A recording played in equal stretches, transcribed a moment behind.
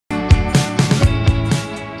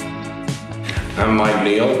I'm Mike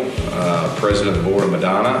Neal, President of the Board of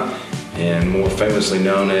Madonna, and more famously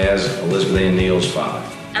known as Elizabeth Ann Neal's father.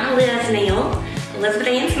 I'm Liz Neal, Elizabeth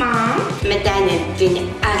Ann's mom. Madonna's been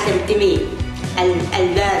awesome to me. I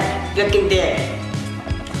love looking there,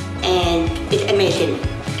 and it's amazing.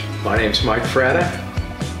 My name's Mike Fratta.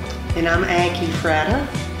 And I'm Aggie Fratta.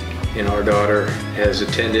 And our daughter has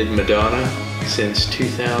attended Madonna since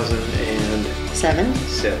 2007.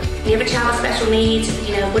 You have a child with special needs,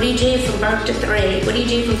 what do you do from birth to 3? What do you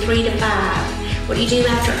do from 3 to 5? What do you do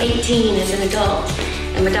after 18 as an adult?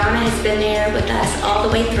 And Madonna has been there with us all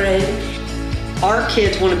the way through. Our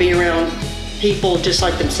kids want to be around people just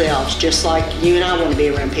like themselves, just like you and I want to be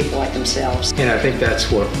around people like themselves. And I think that's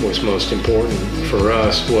what was most important for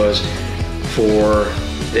us, was for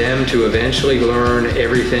them to eventually learn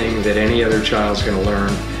everything that any other child's going to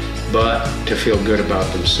learn, but to feel good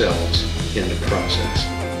about themselves in the process.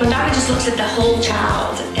 Madonna just looks at the whole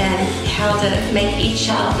child and how to make each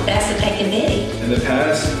child the best that they can be. In the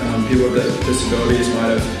past, people with disabilities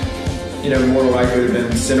might have, more likely to have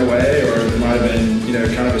been sent away, or there might have been,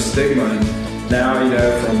 kind of a stigma. And now,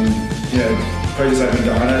 from, places like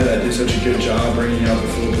Madonna that do such a good job bringing out the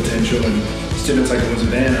full potential, and students like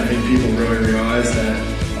Elizabeth Ann, I think people really realize that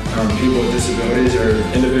people with disabilities are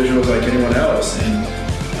individuals like anyone else. And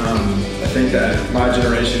I think that my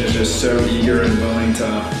generation is just so eager and willing to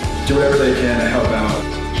do whatever they can to help out.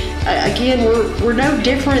 Again, we're no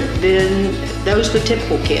different than those with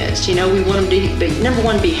typical kids. We want them to be, number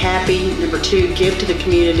 1, be happy, number 2, give to the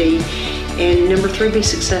community, and number 3, be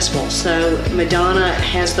successful. So Madonna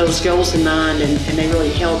has those goals in mind, and they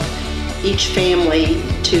really help each family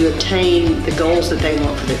to obtain the goals that they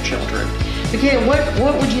want for their children. Again,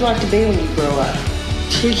 what would you like to be when you grow up?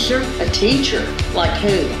 Teacher. A teacher? Like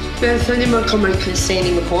who? Sandy McCormick. Miss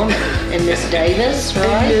Sandy McCormick. And Miss Davis,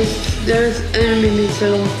 right? And there's Amy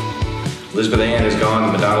Fiddle. Elizabeth Ann has gone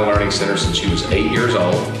to the Madonna Learning Center since she was 8 years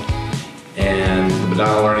old, and the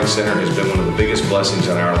Madonna Learning Center has been one of the biggest blessings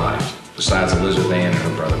in our life, besides Elizabeth Ann and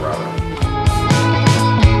her brother Robert.